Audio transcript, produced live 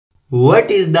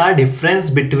What is the difference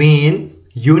between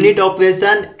unit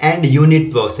operation and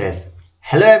unit process?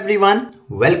 Hello everyone,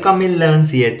 welcome in Learn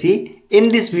CHE. In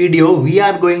this video, we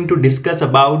are going to discuss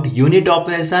about unit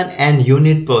operation and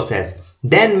unit process.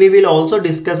 Then we will also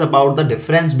discuss about the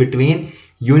difference between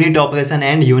unit operation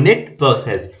and unit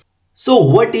process. So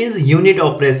what is unit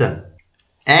operation?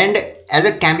 And as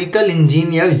a chemical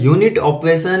engineer, unit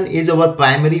operation is our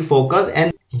primary focus,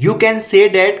 and you can say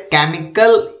that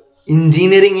chemical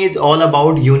engineering is all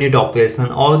about unit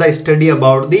operation or the study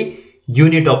about the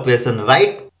unit operation,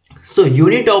 right? So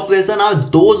unit operation are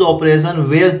those operations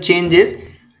where changes,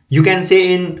 you can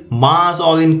say in mass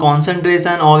or in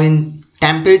concentration or in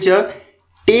temperature,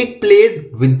 take place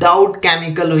without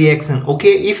chemical reaction.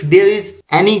 Okay, if there is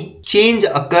any change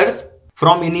occurs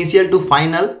from initial to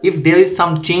final, if there is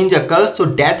some change occurs, so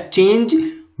that change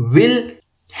will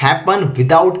happen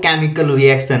without chemical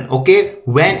reaction. Okay,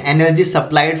 when energy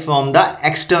supplied from the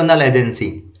external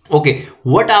agency. Okay,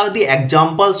 what are the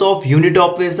examples of unit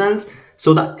operations?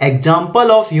 So the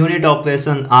example of unit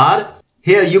operation are,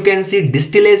 here you can see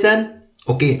distillation,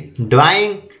 okay,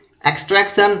 drying,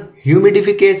 extraction,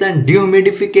 humidification,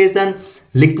 dehumidification,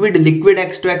 liquid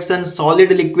extraction, solid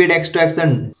liquid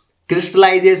extraction,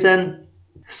 crystallization,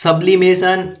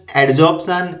 sublimation,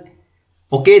 adsorption.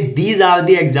 Okay, these are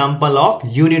the example of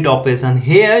unit operation.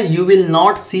 Here you will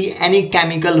not see any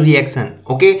chemical reaction.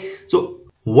 Okay, so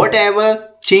whatever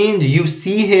change you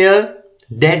see here,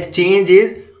 that change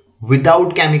is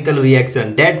without chemical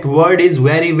reaction. That word is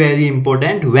very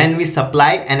important when we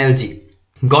supply energy.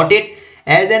 Got it?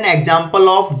 As an example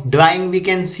of drying, we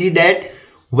can see that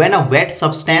when a wet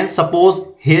substance, suppose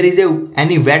here is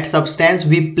any wet substance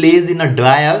we place in a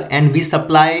dryer and we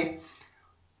supply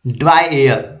dry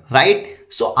air, right?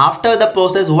 So after the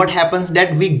process, what happens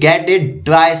that we get a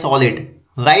dry solid,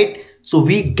 right? So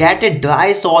we get a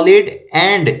dry solid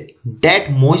and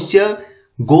that moisture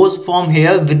goes from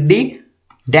here with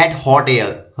that hot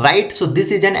air, right? So this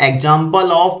is an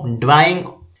example of drying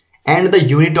and the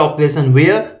unit operation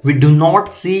where we do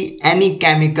not see any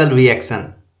chemical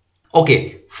reaction.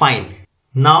 Okay, fine.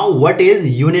 Now what is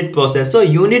unit process? So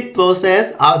unit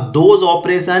process are those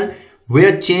operations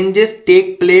where changes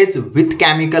take place with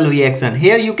chemical reaction.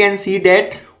 Here you can see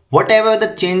that whatever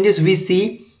the changes we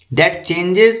see, that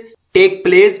changes take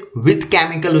place with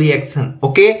chemical reaction.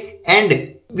 Okay,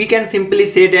 and we can simply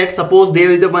say that suppose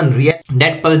there is a one reaction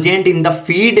that present in the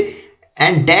feed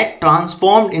and that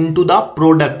transformed into the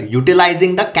product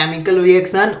utilizing the chemical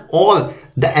reaction or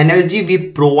the energy we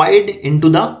provide into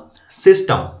the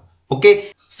system.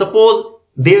 Okay, suppose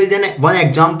there is one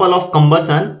example of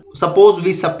combustion. Suppose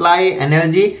we supply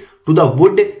energy to the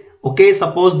wood. Okay,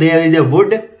 suppose there is a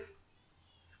wood,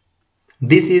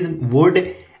 this is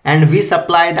wood, and we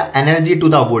supply the energy to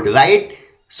the wood, right?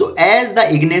 So as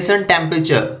the ignition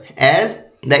temperature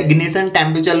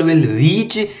will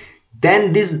reach,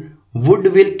 then this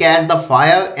wood will catch the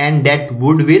fire and that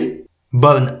wood will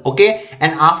burn. Okay,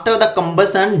 and after the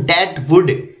combustion, that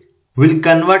wood will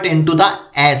convert into the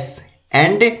ash,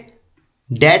 and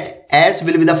that ash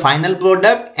will be the final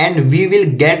product and we will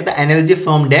get the energy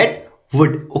from that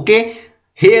wood. Okay,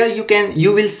 here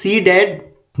you will see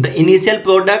that the initial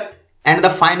product and the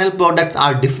final products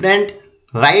are different,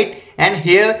 right? And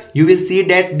here you will see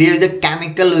that there is a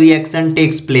chemical reaction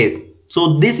takes place.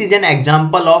 So this is an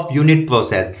example of unit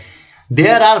process.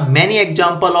 There are many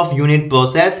examples of unit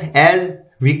process, as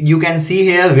you can see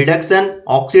here: reduction,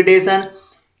 oxidation,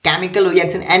 chemical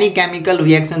reaction, any chemical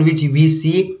reaction which we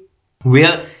see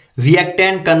where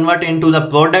reactant convert into the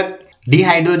product,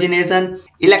 dehydrogenation,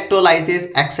 electrolysis,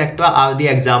 etc. are the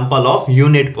example of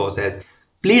unit process.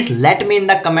 Please let me in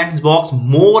the comments box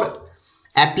more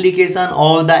application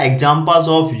or the examples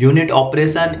of unit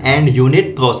operation and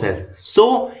unit process.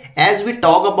 So as we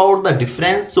talk about the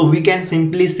difference, so we can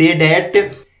simply say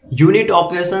that unit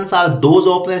operations are those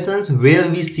operations where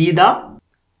we see the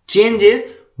changes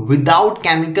without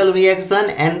chemical reaction,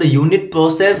 and the unit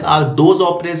process are those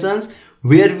operations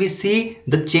where we see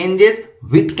the changes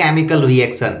with chemical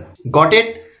reaction. Got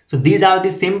it? So these are the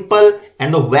simple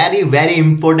and the very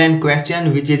important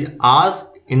question which is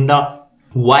asked in the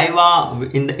Viva,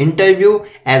 in the interview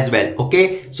as well.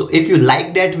 Okay, so if you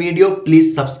like that video,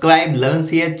 please subscribe Learn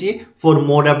CHE for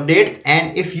more updates,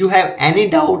 and if you have any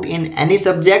doubt in any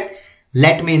subject,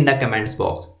 let me in the comments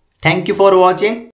box. Thank you for watching.